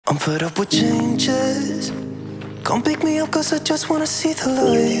I'm fed up with changes. Come pick me up cause I just wanna see the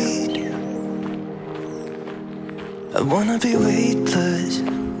light. I wanna be weightless.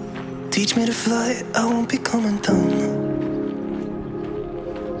 Teach me to fly, I won't be coming down.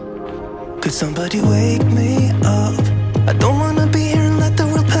 Could somebody wake me up? I don't wanna be here and let the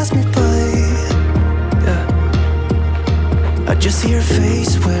world pass me by. Yeah. I just see her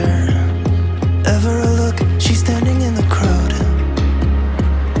face wherever I look. She's standing in the crowd.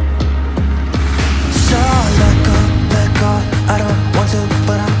 So let go, I don't want to,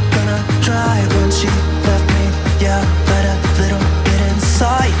 but I'm gonna try. When she left me, yeah, let a little bit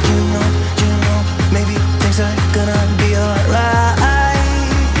inside. You know, maybe things are gonna be alright.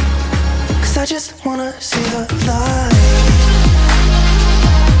 Cause I just wanna see the light.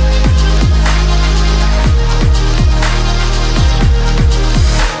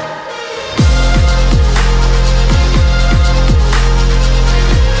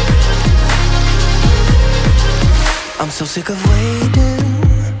 I'm so sick of waiting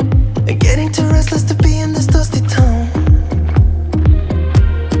and getting too restless to be in this dusty town.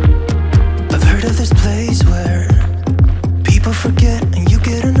 I've heard of this place where people forget and you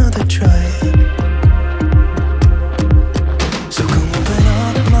get another try. So come open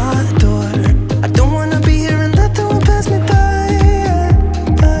up my door. I don't wanna be here and let the world pass me by.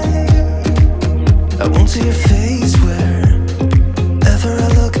 I won't see your face wherever I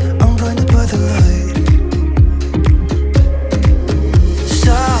look. I'm blinded by the light.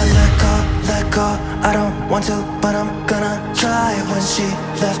 I don't want to, but I'm gonna try. When she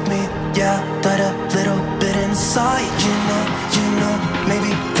left me, yeah, died a little bit inside. You know, maybe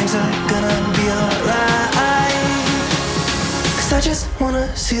things are gonna be alright. Cause I just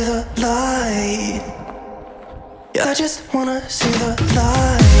wanna see the light. Yeah, I just wanna see the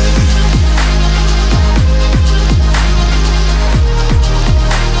light.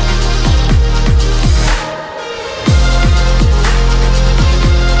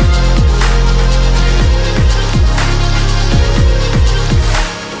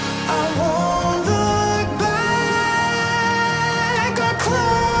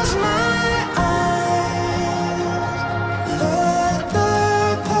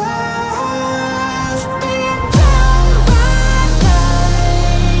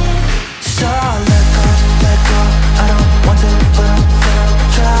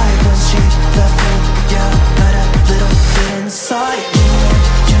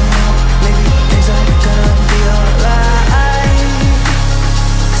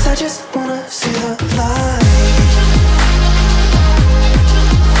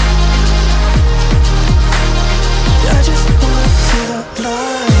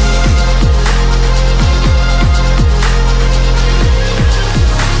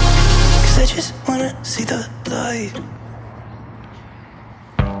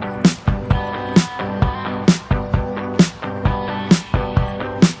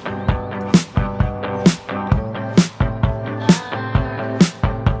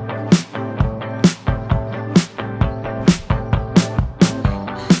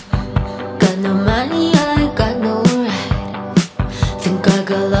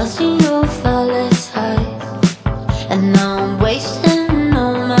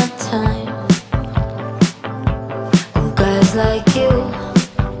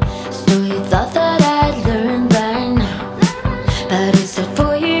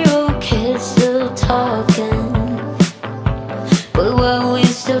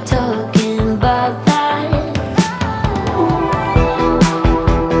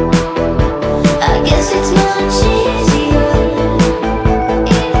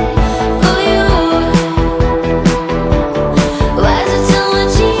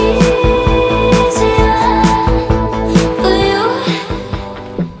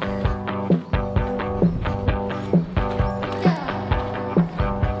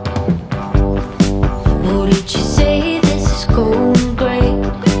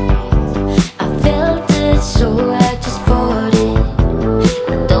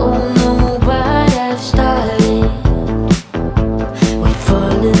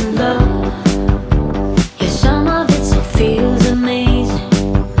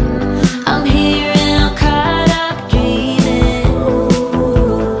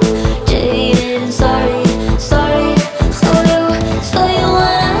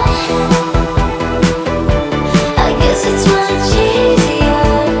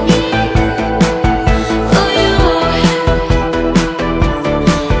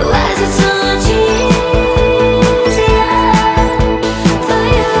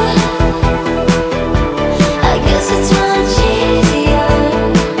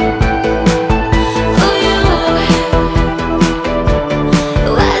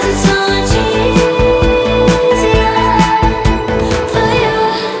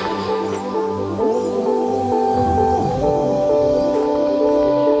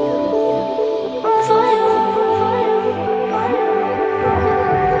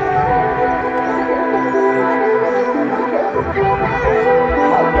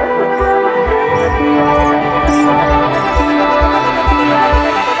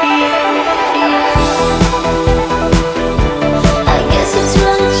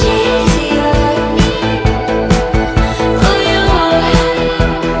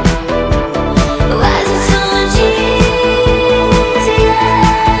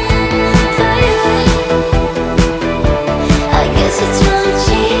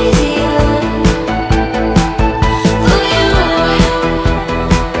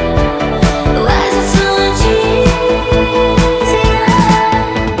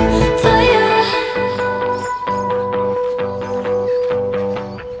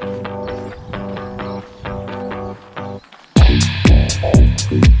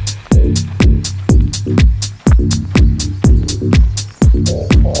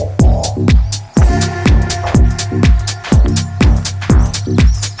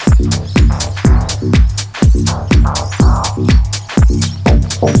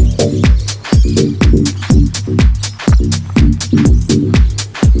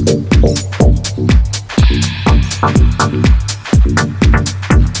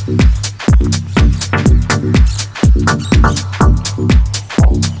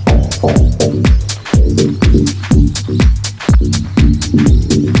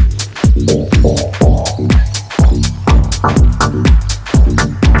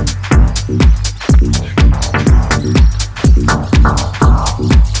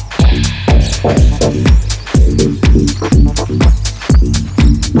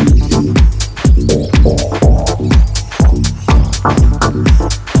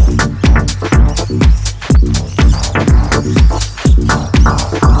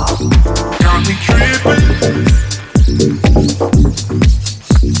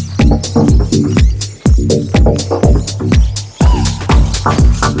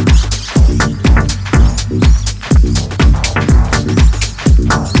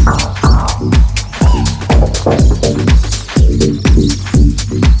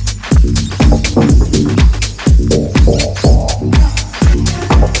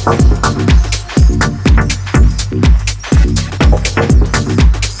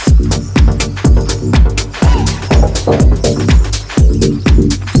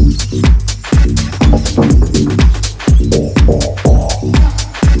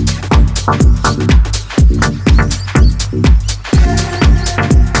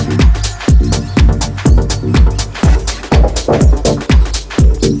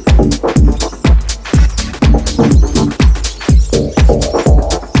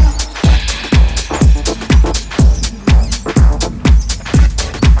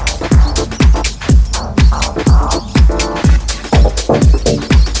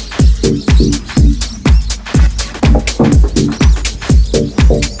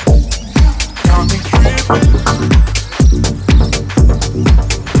 Got me tripping.